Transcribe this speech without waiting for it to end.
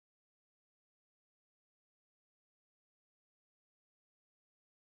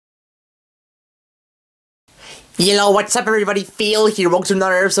Yo, what's up everybody, Phil here, welcome to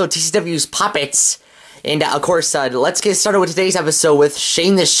another episode of TCW's Puppets. And of course, let's get started with today's episode with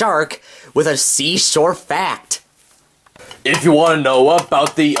Shane the Shark with a Seashore fact. If you want to know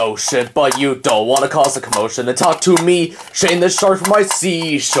about the ocean, but you don't want to cause a commotion, then talk to me, Shane the Shark, for my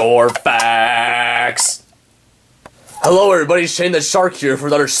Seashore facts. Hello everybody, Shane the Shark here for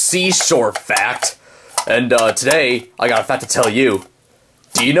another Seashore fact. And today, I got a fact to tell you.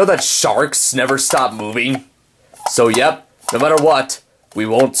 Do you know that sharks never stop moving? So yep, no matter what, we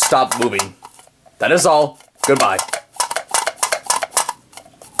won't stop moving. That is all. Goodbye.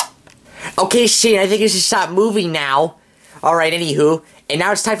 Okay, Shane, I think you should stop moving now. Alright, anywho, and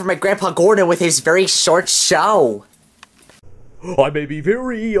now it's time for my Grandpa Gordon with his very short show. I may be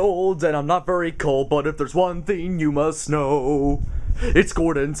very old and I'm not very cold, but if there's one thing you must know, it's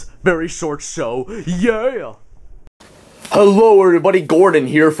Gordon's very short show. Yeah! Hello everybody, Gordon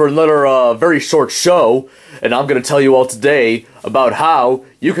here for another very short show, and I'm gonna tell you all today about how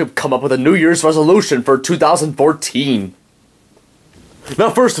you could come up with a New Year's resolution for 2014. Now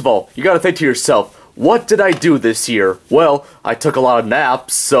first of all, you gotta think to yourself, what did I do this year? Well, I took a lot of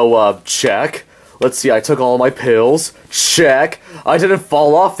naps, so check. Let's see, I took all my pills, check. I didn't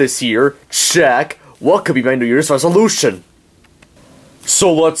fall off this year, check. What could be my New Year's resolution?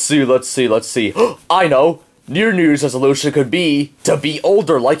 So let's see. I know! Your New Year's resolution could be to be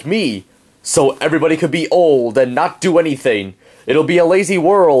older like me. So everybody could be old and not do anything. It'll be a lazy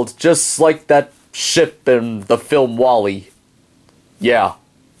world, just like that ship in the film WALL-E. Yeah.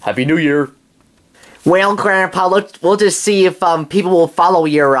 Happy New Year. Well, Grandpa, we'll just see if people will follow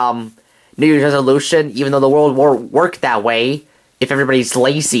your New Year's resolution, even though the world won't work that way, if everybody's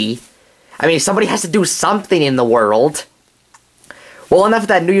lazy. I mean, somebody has to do something in the world. Well, enough of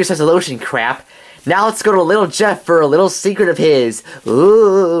that New Year's resolution crap. Now let's go to Little Jeff for a little secret of his.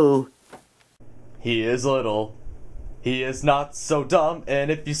 Ooh. He is little. He is not so dumb.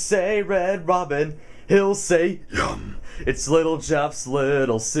 And if you say Red Robin, he'll say yum. It's Little Jeff's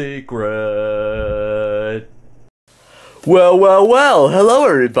little secret. Well. Hello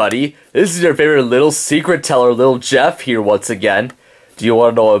everybody. This is your favorite little secret teller, Little Jeff, here once again. Do you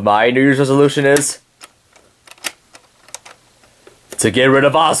want to know what my New Year's resolution is? To get rid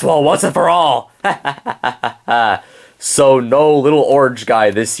of Oswald once and for all! So no little orange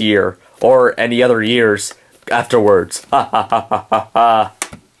guy this year, or any other years afterwards. Well,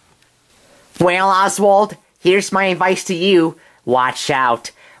 Oswald, here's my advice to you. Watch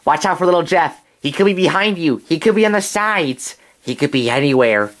out. Watch out for Little Jeff. He could be behind you. He could be on the sides. He could be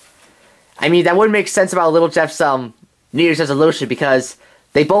anywhere. I mean, that wouldn't make sense about Little Jeff's New Year's resolution, because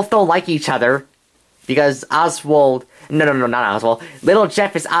they both don't like each other. Because Oswald... No, not Oswald. Little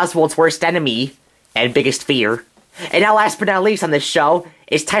Jeff is Oswald's worst enemy and biggest fear. And now, last but not least on this show,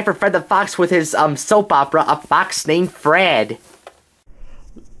 it's time for Fred the Fox with his soap opera, A Fox Named Fred.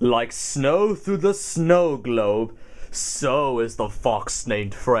 Like snow through the snow globe, so is the fox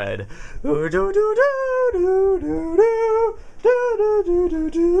named Fred.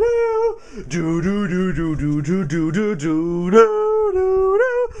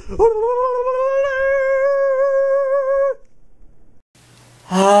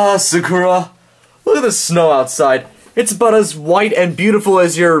 Ah, Sakura, look at the snow outside. It's about as white and beautiful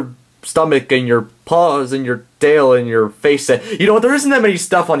as your stomach and your paws and your tail and your face. You know what, there isn't that many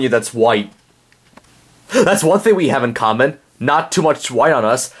stuff on you that's white. That's one thing we have in common. Not too much white on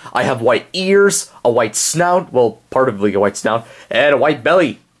us. I have white ears, a white snout, well, part of a white snout, and a white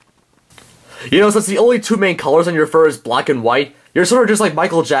belly. You know, since the only two main colors on your fur is black and white, you're sort of just like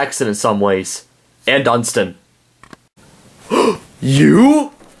Michael Jackson in some ways. And Dunston.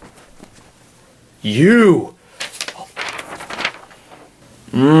 You?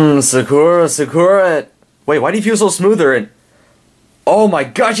 Sakura. Wait, why do you feel so smoother and... Oh my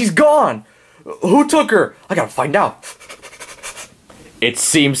gosh, she's gone! Who took her? I gotta find out. It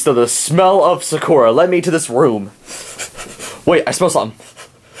seems to the smell of Sakura led me to this room. Wait, I smell something.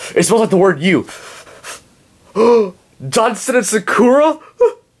 It smells like the word you. Dunston and Sakura?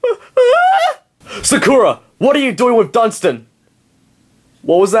 Sakura, what are you doing with Dunston?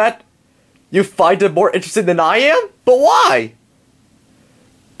 What was that? You find him more interesting than I am? But why?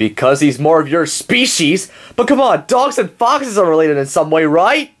 Because he's more of your species. But come on, dogs and foxes are related in some way,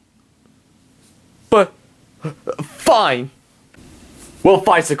 right? But, fine. Well,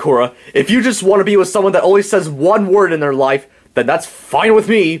 fine, Sakura. If you just want to be with someone that only says one word in their life, then that's fine with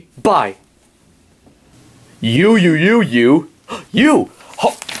me. Bye. You. You.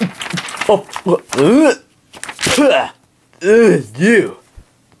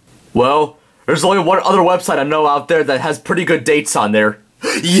 Well, there's only one other website I know out there that has pretty good dates on there.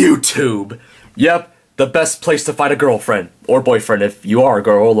 YouTube. Yep, the best place to find a girlfriend, or boyfriend if you are a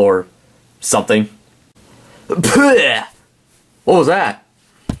girl, or something. What was that?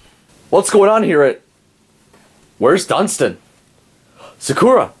 What's going on here Where's Dunston?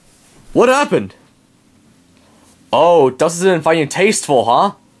 Sakura, what happened? Oh, Dunston didn't find you tasteful,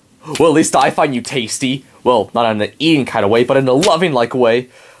 huh? Well, at least I find you tasty. Well, not in an eating kind of way, but in a loving-like way.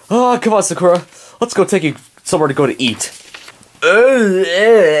 Oh, come on, Sakura. Let's go take you somewhere to go to eat.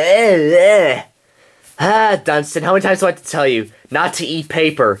 Dunston, how many times do I have to tell you not to eat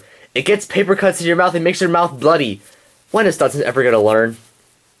paper? It gets paper cuts in your mouth and makes your mouth bloody. When is Dunston ever gonna learn?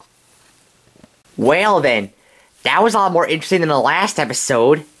 Well then, that was a lot more interesting than the last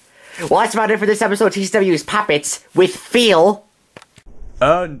episode. Well, that's about it for this episode of TCW's Puppets with Phil.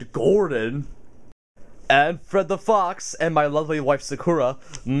 And Gordon. And Fred the Fox, and my lovely wife Sakura.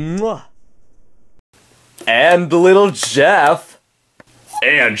 Mwah. And little Jeff.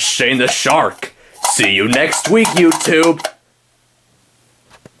 And Shane the Shark. See you next week, YouTube.